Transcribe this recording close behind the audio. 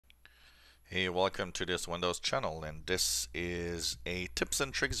Hey, welcome to this Windows channel, and this is a tips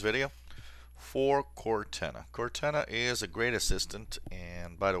and tricks video for Cortana. Cortana is a great assistant,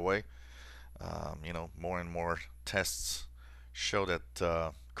 and by the way, more and more tests show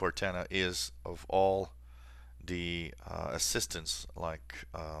that Cortana is, of all the assistants like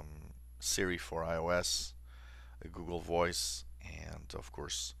Siri for iOS, Google Voice, and of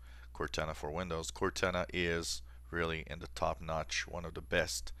course Cortana for Windows, Cortana is really in the top notch, one of the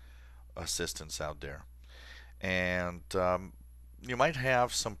best assistants out there. And you might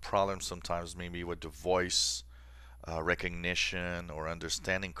have some problems sometimes, maybe with the voice recognition or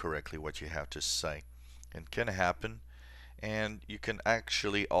understanding correctly what you have to say. It can happen, and you can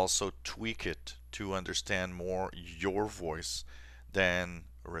actually also tweak it to understand more your voice than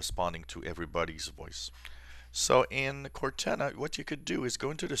responding to everybody's voice. So in Cortana, what you could do is go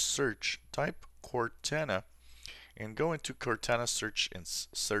into the search, type Cortana, and go into Cortana search and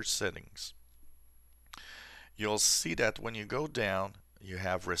search settings. You'll see that when you go down, you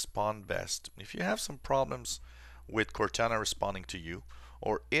have respond best. If you have some problems with Cortana responding to you,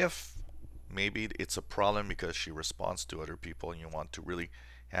 or if maybe it's a problem because she responds to other people and you want to really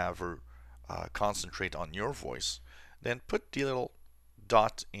have her concentrate on your voice, then put the little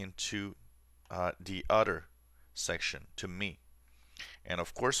dot into the other section, to me. And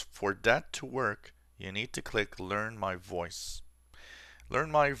of course, for that to work, you need to click Learn My Voice.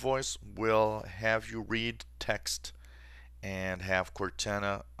 Learn My Voice will have you read text and have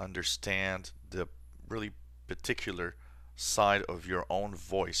Cortana understand the really particular side of your own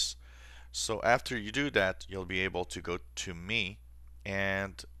voice. So after you do that, you'll be able to go to me,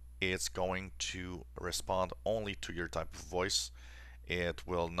 and it's going to respond only to your type of voice. It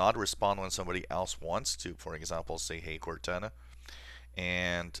will not respond when somebody else wants to, for example, say, "Hey Cortana,"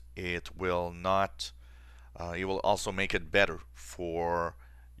 and it will not it will also make it better for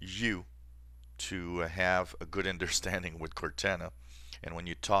you to have a good understanding with Cortana, and when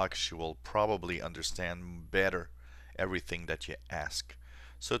you talk, she will probably understand better everything that you ask.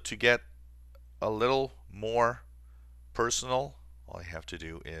 So to get a little more personal, all you have to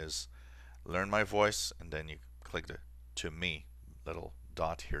do is Learn My Voice, and then you click the to me little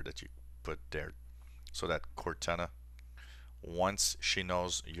dot here that you put there, so that Cortana, once she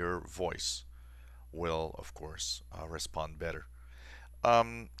knows your voice, will of course respond better.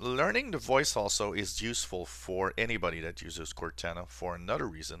 Learning the voice also is useful for anybody that uses Cortana for another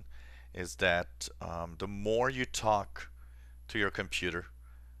reason, is that the more you talk to your computer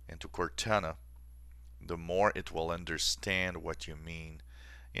and to Cortana, the more it will understand what you mean.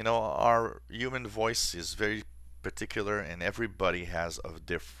 You know, our human voice is very particular, and everybody has a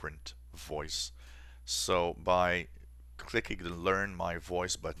different voice. So by clicking the Learn My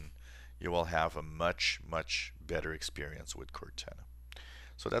Voice button, you will have a much better experience with Cortana.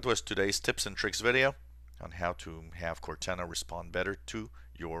 So that was today's tips and tricks video on how to have Cortana respond better to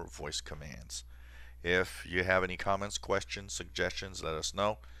your voice commands. If you have any comments, questions, suggestions, let us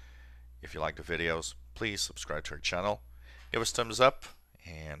know. If you like the videos, please subscribe to our channel, give us thumbs up,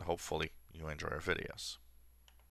 and hopefully you enjoy our videos.